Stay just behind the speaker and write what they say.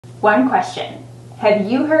One question. Have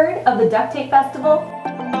you heard of the Duct Tape Festival?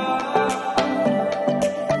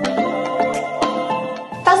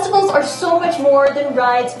 Festivals are so much more than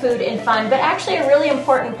rides, food, and fun, but actually a really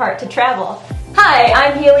important part to travel. Hi,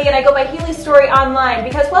 I'm Haley and I go by Hayliestory online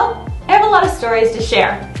because, well, I have a lot of stories to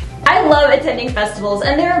share. I love attending festivals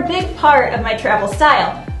and they're a big part of my travel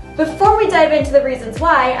style. Before we dive into the reasons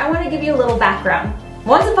why, I want to give you a little background.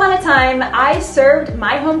 Once upon a time, I served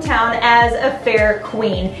my hometown as a fair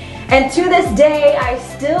queen. And to this day, I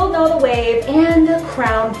still know the wave and the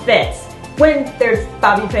crown fits when there's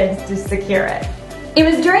bobby pins to secure it. It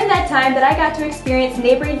was during that time that I got to experience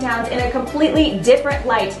neighboring towns in a completely different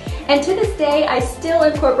light. And to this day, I still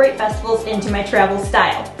incorporate festivals into my travel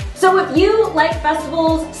style. So if you like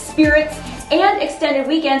festivals, spirits, and extended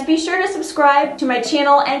weekends, be sure to subscribe to my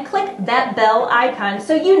channel and click that bell icon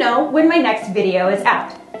so you know when my next video is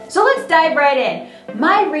out. So let's dive right in.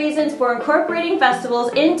 My reasons for incorporating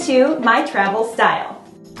festivals into my travel style.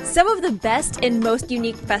 Some of the best and most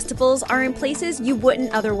unique festivals are in places you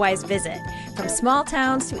wouldn't otherwise visit. From small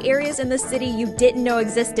towns to areas in the city you didn't know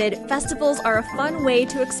existed, festivals are a fun way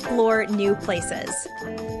to explore new places.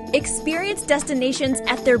 Experience destinations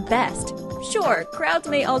at their best. Sure, crowds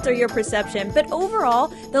may alter your perception, but overall,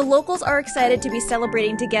 the locals are excited to be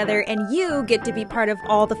celebrating together and you get to be part of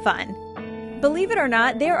all the fun. Believe it or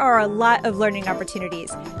not, there are a lot of learning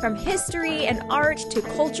opportunities. From history and art to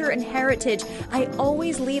culture and heritage, I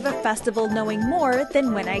always leave a festival knowing more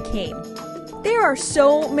than when I came. There are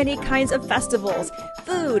so many kinds of festivals: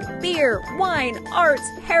 food, beer, wine, arts,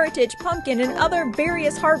 heritage, pumpkin, and other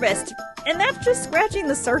various harvests. And that's just scratching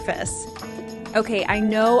the surface. Okay, I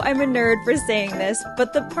know I'm a nerd for saying this,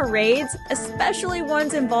 but the parades, especially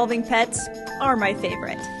ones involving pets, are my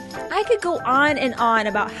favorite. I could go on and on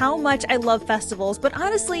about how much I love festivals, but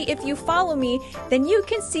honestly, if you follow me, then you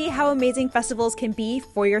can see how amazing festivals can be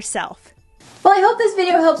for yourself. Well, I hope this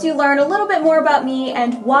video helps you learn a little bit more about me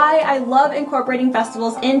and why I love incorporating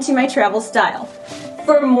festivals into my travel style.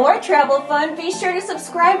 For more travel fun, be sure to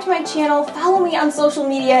subscribe to my channel, follow me on social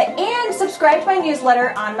media, and subscribe to my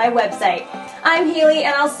newsletter on my website. I'm Haley,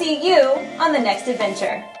 and I'll see you on the next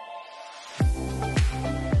adventure.